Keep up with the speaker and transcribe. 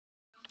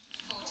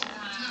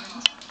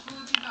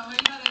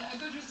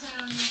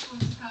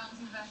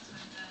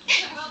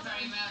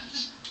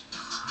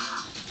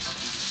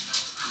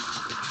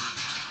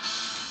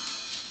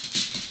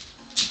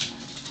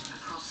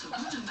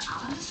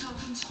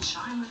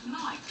with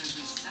Mike and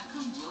his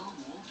Second World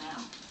War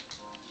belt.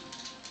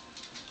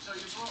 So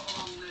you brought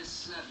along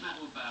this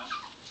metal belt,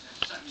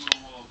 Second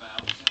World War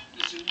belt.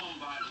 It's in one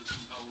vital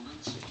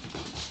component,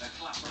 a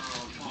clapper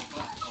or a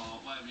popper, or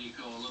whatever you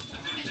call them.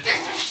 The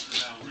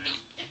bell ring.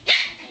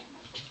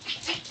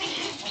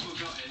 What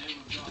we've got here,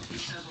 we've got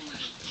several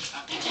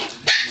apples in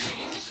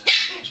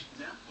it.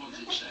 What does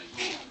it say?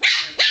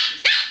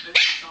 It's a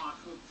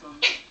cycle from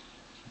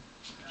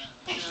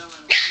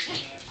German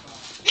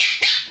aircraft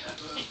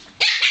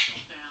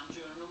down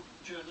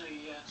during the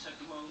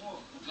Second World War.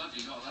 I'm glad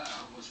you got that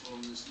out. Was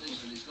from the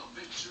sleeve, and it's got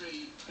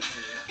victory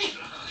here.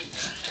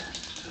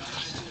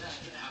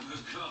 And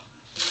we've got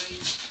three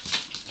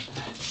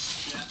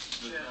heads. Yeah,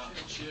 we've got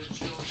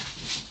Churchill,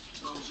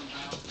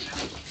 Roosevelt,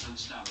 and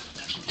Stalin.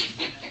 That's a big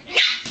thing,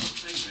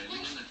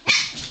 really, isn't it?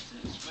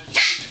 It's very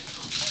big.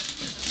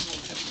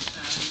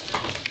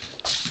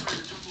 We're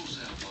a double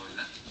cell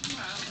boiler.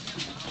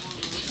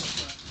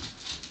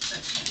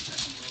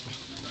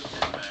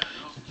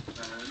 Well,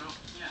 fair enough.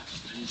 Yeah.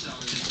 And you're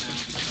selling it now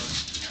because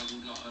you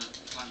haven't got a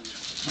plunger.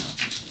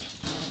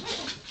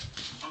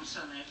 I'm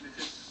selling it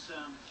because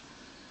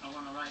I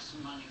want to raise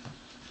some money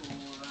for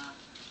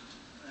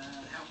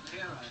Help the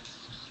Heroes.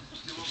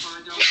 Do you want my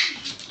donation?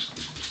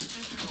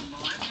 If you don't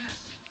mind,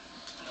 yes.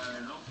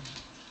 Fair enough.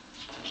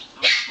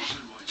 I'm not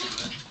bothered what you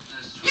do.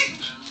 There's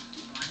 £20,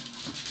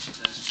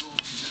 there's £40,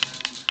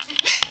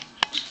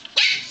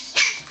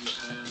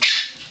 £60,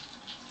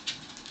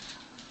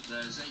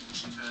 there's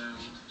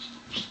 £80.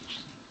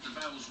 The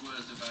bell's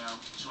worth about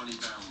 £20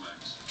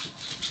 max.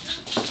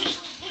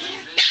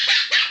 David,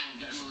 I'll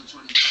get another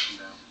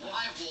 £20 out. Well,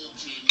 I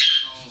walked in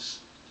because,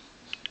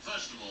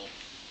 first of all,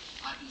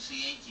 I can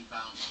see £80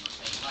 on the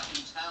table. I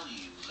can tell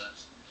you that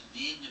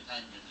the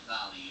independent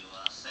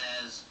valuer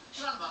says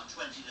around about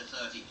 £20 to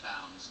 £30.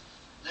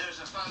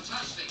 There's a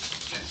fantastic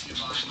gesture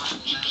by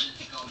Michael Mellon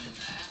that's gone in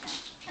there.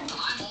 And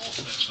I'm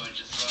also going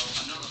to throw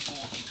another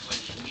 40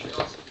 quid in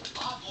because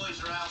our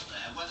boys are out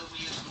there, whether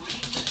we agree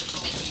with it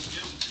or we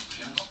don't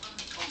agree. I'm not going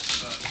to be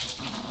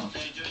controversial.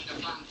 They're doing a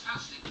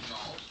fantastic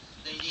job.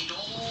 They need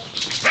all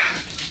the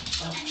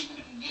that we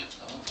can give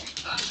them.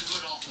 That's a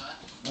good offer.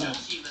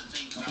 Don't even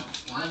think about it.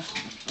 Michael,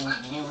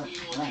 thank you for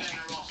your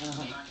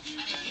generosity.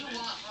 And if you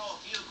want to throw a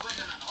few quid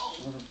in at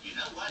home, you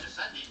know where to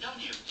send it, don't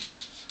you?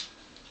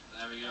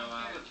 There we go,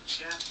 Alan.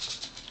 Yeah.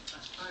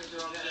 That's very good.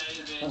 From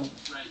David,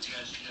 great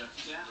gesture.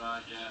 Yeah.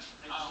 Right, yeah.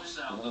 I'll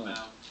sell the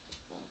bell.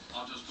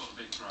 I'll just put a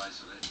big price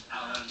on it.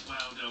 Alan,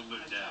 well done,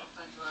 good now.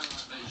 Thank you very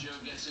much. Make sure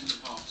it gets in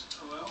the pot.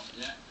 I will.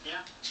 Yeah,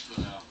 Yeah,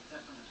 good now.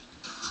 definitely.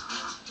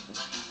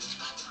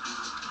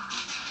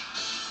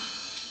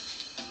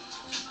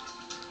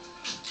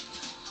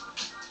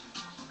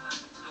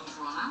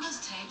 Over on Anna's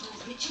table,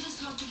 Richard is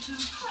hoping to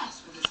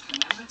impress with his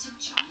commemorative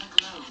China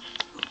globe.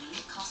 But will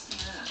it cost the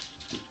earth?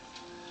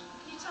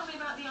 Can you tell me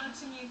about the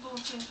item you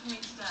brought in for me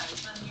today?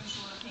 It's an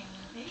unusual looking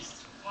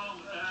piece. Well,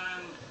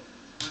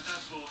 my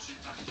dad bought it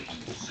back in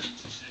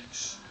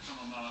 '76 from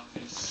a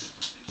market. It's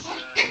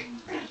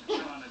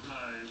China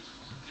globe,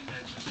 King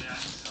Edward VIII,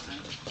 I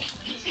think.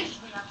 And this is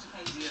the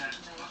application Yeah,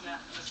 you made, I yeah.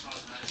 think as far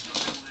as I know, it's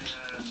got all the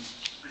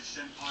British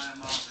Empire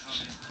marks on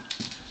it,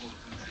 all the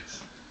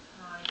countries.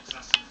 Right. So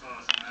that's as far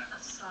as I know.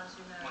 That's as far as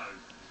we know. Well,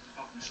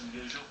 apart from some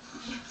usual.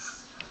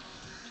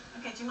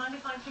 Okay, do you mind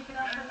if I pick it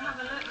up and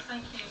have a look?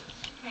 Thank you.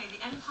 Okay,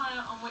 the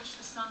empire on which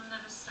the sun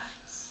never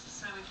sets.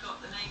 So we've got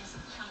the names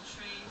of the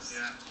countries.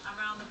 Yeah.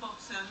 Around the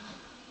bottom,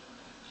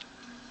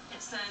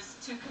 it says,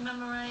 to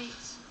commemorate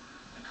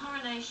the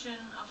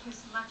coronation of His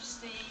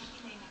Majesty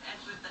King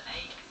Edward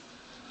VIII.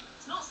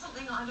 It's not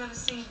something that I've ever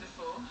seen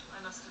before,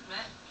 I must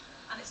admit,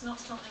 and it's not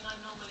something I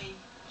normally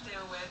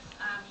deal with.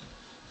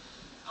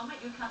 I'll make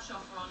you a cash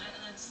offer on it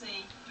and then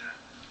see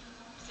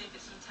if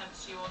it sort of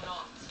tempts you or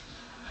not.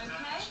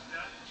 Okay?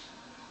 Yeah.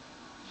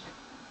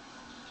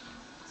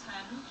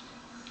 10.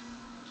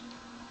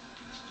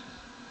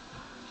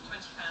 £20.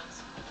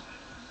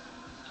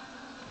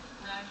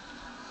 No?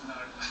 No.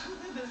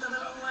 Is that a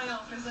long way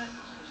off, is it?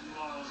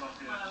 Miles off,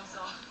 yeah. Miles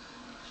off.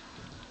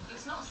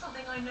 It's not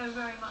something I know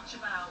very much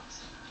about,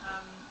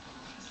 per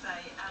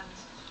se, and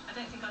I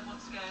don't think I'd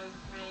want to go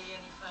really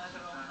any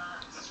further on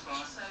that. That's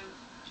fine. So,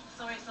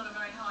 sorry it's not a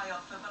very high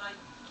offer, but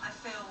I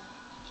feel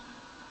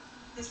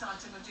this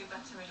item would do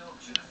better in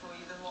auction for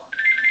you than what